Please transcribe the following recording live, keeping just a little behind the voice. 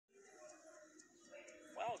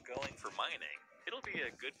going for mining, it'll be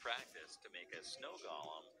a good practice to make a snow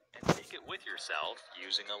golem and take it with yourself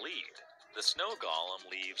using a lead. The snow golem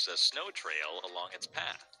leaves a snow trail along its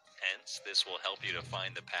path. Hence, this will help you to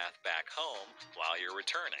find the path back home while you're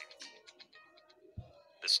returning.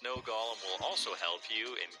 The snow golem will also help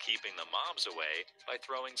you in keeping the mobs away by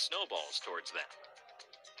throwing snowballs towards them.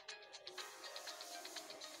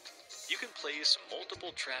 You can place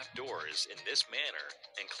multiple trapdoors in this manner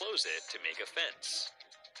and close it to make a fence.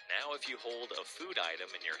 Now if you hold a food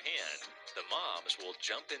item in your hand, the mobs will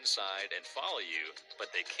jump inside and follow you,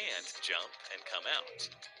 but they can't jump and come out.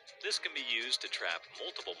 This can be used to trap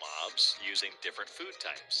multiple mobs using different food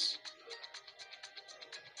types.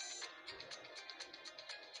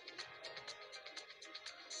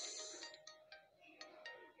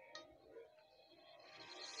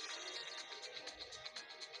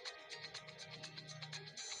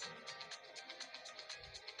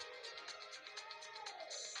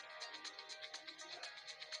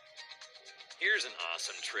 Here's an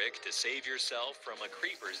awesome trick to save yourself from a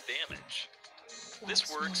creeper's damage. This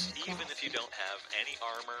works even if you don't have any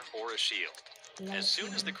armor or a shield. As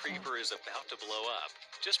soon as the creeper is about to blow up,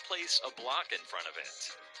 just place a block in front of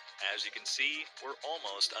it. As you can see, we're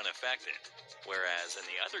almost unaffected, whereas in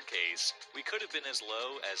the other case, we could have been as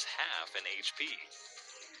low as half an HP.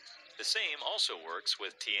 The same also works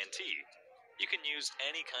with TNT. You can use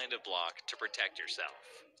any kind of block to protect yourself.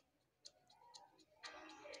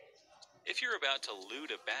 If you're about to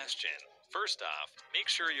loot a bastion, first off, make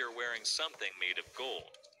sure you're wearing something made of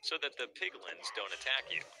gold, so that the piglins don't attack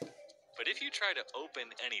you. But if you try to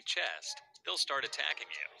open any chest, they'll start attacking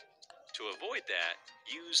you. To avoid that,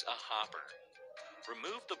 use a hopper.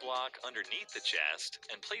 Remove the block underneath the chest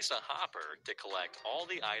and place a hopper to collect all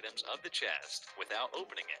the items of the chest without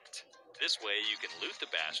opening it. This way you can loot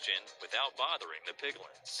the bastion without bothering the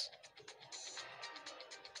piglins.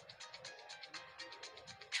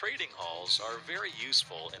 Trading halls are very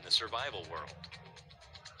useful in the survival world,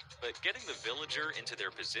 but getting the villager into their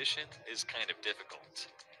position is kind of difficult.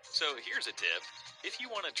 So here's a tip. If you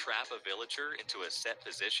want to trap a villager into a set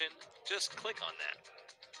position, just click on them.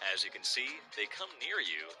 As you can see, they come near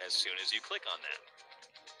you as soon as you click on them.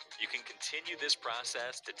 You can continue this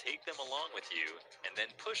process to take them along with you and then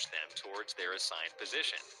push them towards their assigned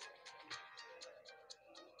position.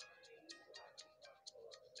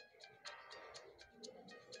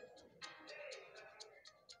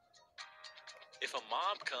 If a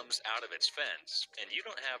mob comes out of its fence and you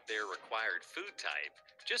don't have their required food type,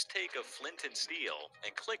 just take a flint and steel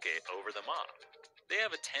and click it over the mob. They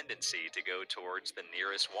have a tendency to go towards the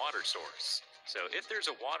nearest water source. So if there's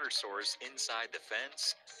a water source inside the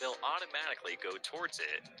fence, they'll automatically go towards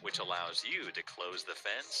it, which allows you to close the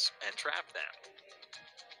fence and trap them.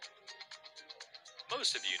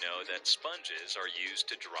 Most of you know that sponges are used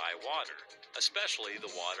to dry water, especially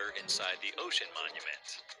the water inside the ocean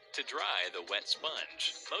monument. To dry the wet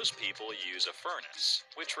sponge, most people use a furnace,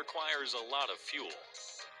 which requires a lot of fuel.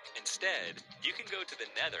 Instead, you can go to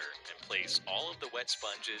the Nether and place all of the wet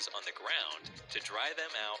sponges on the ground to dry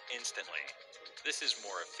them out instantly. This is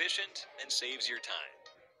more efficient and saves your time.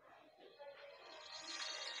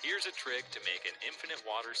 Here's a trick to make an infinite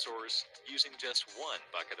water source using just one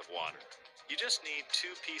bucket of water. You just need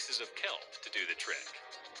 2 pieces of kelp to do the trick.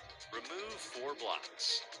 Remove 4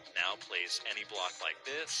 blocks. Now place any block like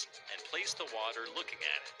this and place the water looking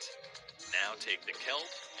at it. Now take the kelp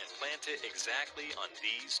and plant it exactly on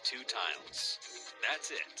these 2 tiles.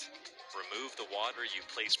 That's it. Remove the water you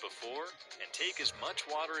placed before and take as much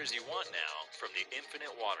water as you want now from the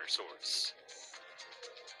infinite water source.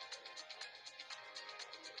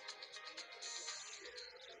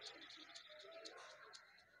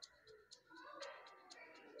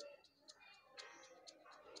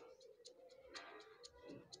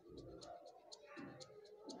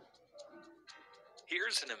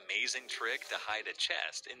 Here's an amazing trick to hide a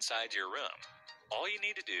chest inside your room. All you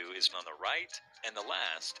need to do is on the right and the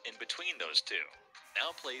last in between those 2.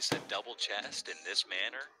 Now place a double chest in this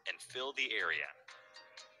manner and fill the area.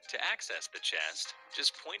 To access the chest,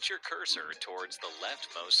 just point your cursor towards the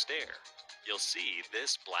leftmost stair. You'll see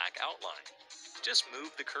this black outline. Just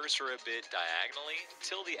move the cursor a bit diagonally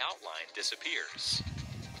till the outline disappears.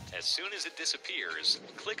 As soon as it disappears,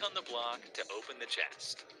 click on the block to open the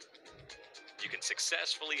chest. You can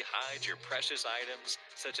successfully hide your precious items,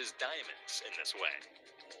 such as diamonds, in this way.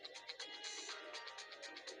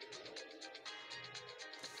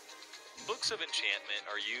 Books of enchantment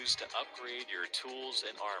are used to upgrade your tools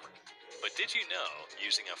and armor. But did you know,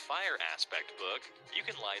 using a fire aspect book, you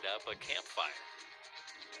can light up a campfire?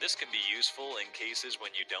 This can be useful in cases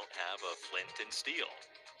when you don't have a flint and steel.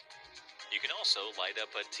 You can also light up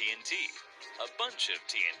a TNT, a bunch of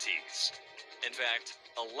TNTs. In fact,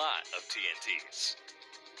 a lot of TNTs.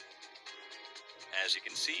 As you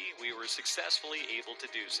can see, we were successfully able to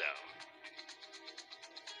do so.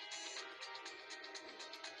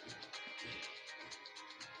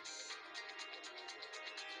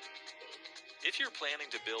 If you're planning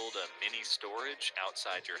to build a mini storage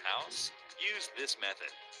outside your house, use this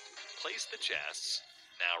method. Place the chests,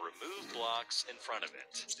 now remove blocks in front of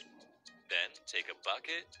it. Then take a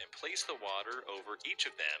bucket and place the water over each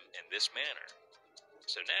of them in this manner.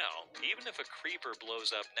 So now, even if a creeper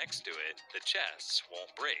blows up next to it, the chests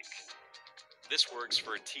won't break. This works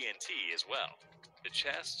for TNT as well. The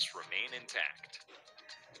chests remain intact.